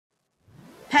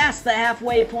Past the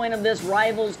halfway point of this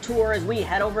Rivals Tour as we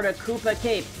head over to Koopa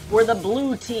Cape, where the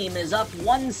blue team is up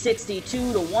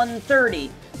 162 to 130,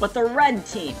 but the red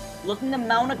team looking to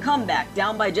mount a comeback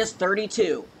down by just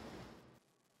 32.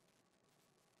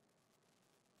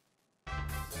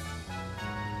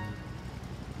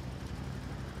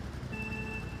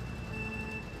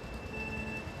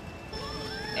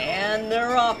 And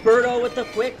they're off. Birdo with the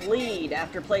quick lead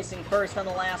after placing first on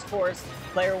the last course.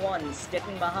 Player 1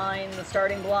 sticking behind the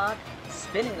starting block,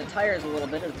 spinning the tires a little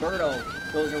bit as Birdo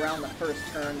goes around the first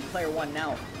turn. Player 1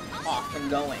 now off and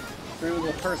going through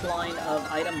the first line of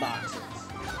item boxes.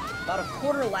 About a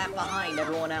quarter lap behind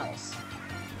everyone else.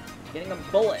 Getting a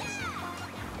bullet.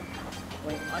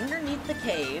 Going underneath the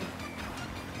cave.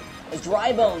 As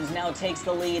Dry Bones now takes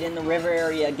the lead in the river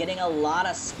area, getting a lot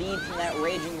of speed from that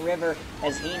raging river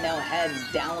as he now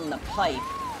heads down the pipe.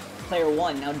 Player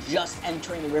 1 now just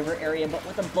entering the river area, but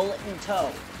with a bullet in tow.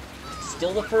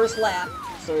 Still the first lap,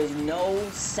 so there's no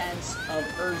sense of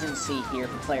urgency here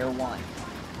for Player 1.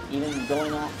 Even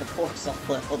going off the course a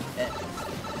little bit.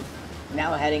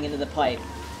 Now heading into the pipe.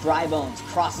 Dry Bones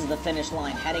crosses the finish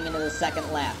line, heading into the second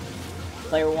lap.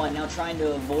 Player 1 now trying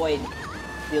to avoid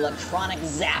the electronic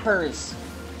zappers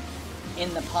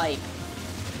in the pipe.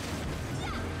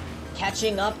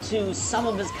 Catching up to some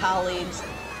of his colleagues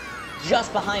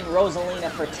just behind Rosalina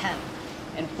for 10th.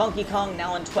 And Funky Kong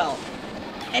now in 12th.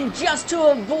 And just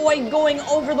to avoid going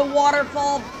over the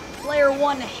waterfall, Player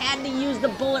 1 had to use the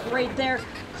bullet right there.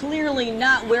 Clearly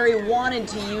not where he wanted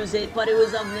to use it, but it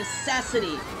was of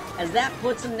necessity, as that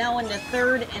puts him now into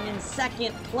third and in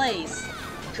second place.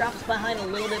 Drops behind a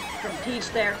little bit from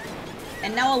Peach there.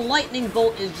 And now a lightning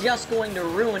bolt is just going to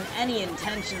ruin any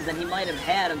intentions that he might have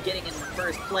had of getting in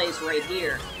first place right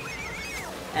here.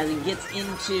 As he gets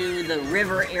into the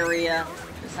river area,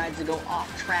 decides to go off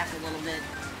track a little bit,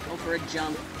 go for a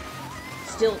jump.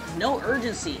 Still no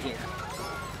urgency here,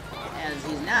 as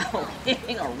he's now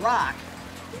hitting a rock.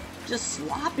 Just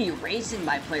sloppy racing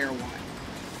by Player 1.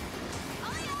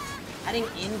 Heading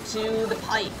into the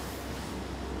pipe.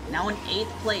 Now in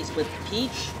 8th place with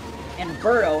Peach and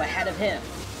Birdo ahead of him.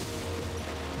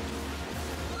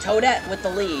 Toadette with the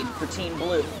lead for Team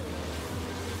Blue.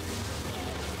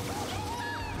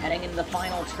 Heading into the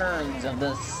final turns of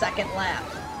the second lap.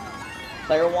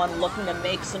 Player 1 looking to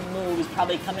make some moves,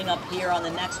 probably coming up here on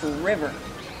the next river.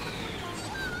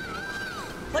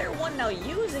 Player 1 now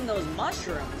using those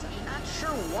mushrooms. I'm not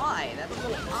sure why. That's a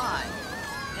little odd.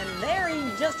 And there he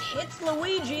just hits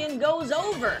Luigi and goes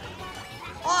over.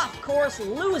 Off course,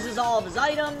 loses all of his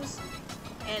items,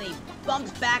 and he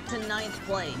bumps back to 9th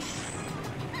place.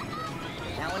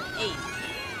 Now in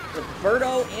 8th, with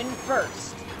Birdo in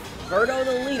first. Birdo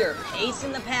the leader,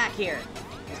 pacing the pack here.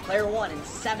 As Player 1 in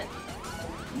 7th,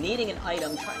 needing an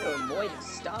item, trying to avoid the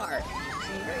star.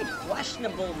 Some very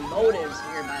questionable motives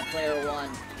here by Player 1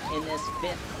 in this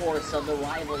 5th course of the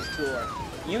Rivals Tour.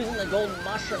 Using the golden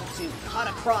mushroom to cut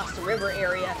across the river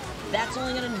area, that's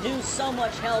only going to do so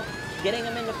much help, getting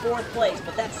him into 4th place,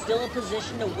 but that's still a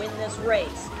position to win this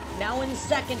race. Now in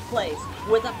 2nd place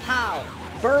with a POW.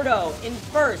 Birdo in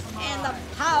 1st, and the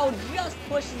POW just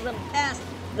pushes him past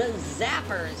the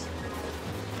zappers.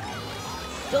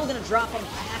 Still gonna drop him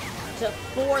back to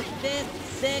 4th,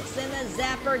 5th, 6th, and the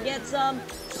zapper gets him.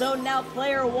 So now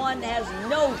Player 1 has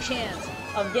no chance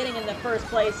of getting into 1st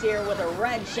place here with a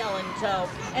red shell in tow.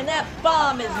 And that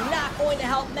bomb is not going to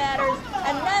help matters.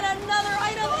 And then another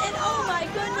item, and oh my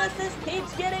goodness, this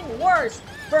keeps getting worse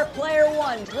for Player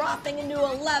 1, dropping into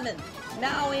 11th,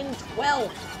 now in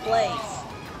 12th place.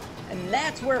 And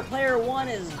that's where Player 1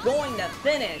 is going to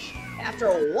finish. After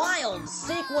a wild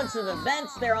sequence of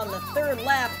events there on the 3rd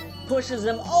lap, pushes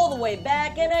him all the way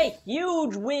back, and a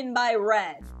huge win by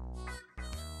Red.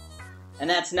 And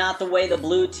that's not the way the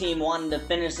blue team wanted to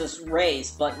finish this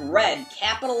race, but Red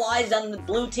capitalized on the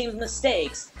blue team's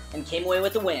mistakes and came away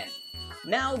with the win.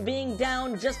 Now being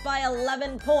down just by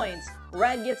 11 points,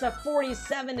 Red gets a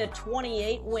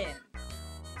 47-28 win.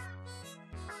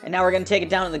 And now we're going to take it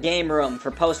down to the game room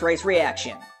for post-race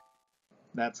reaction.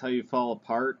 That's how you fall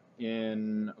apart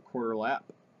in a quarter lap.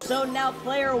 So now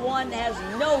Player 1 has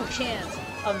no chance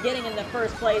of getting into 1st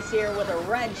place here with a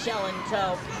red shell in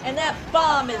tow. And that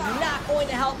bomb is not going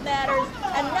to help matters.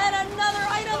 And then another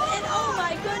item, and oh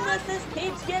my goodness, this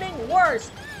keeps getting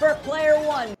worse for Player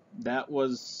 1. That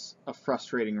was a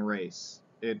frustrating race.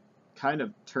 It kind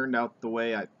of turned out the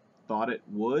way I thought it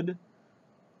would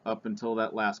up until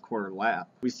that last quarter lap.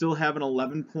 We still have an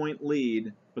 11-point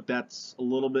lead, but that's a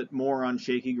little bit more on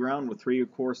shaky ground with 3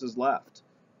 courses left.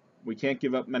 We can't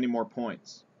give up many more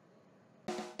points.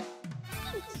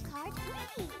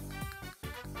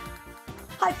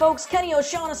 Hi folks, Kenny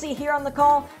O'Shaughnessy here on the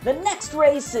call. The next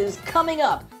race is coming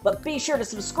up, but be sure to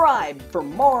subscribe for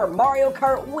more Mario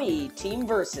Kart Wii Team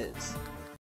Versus.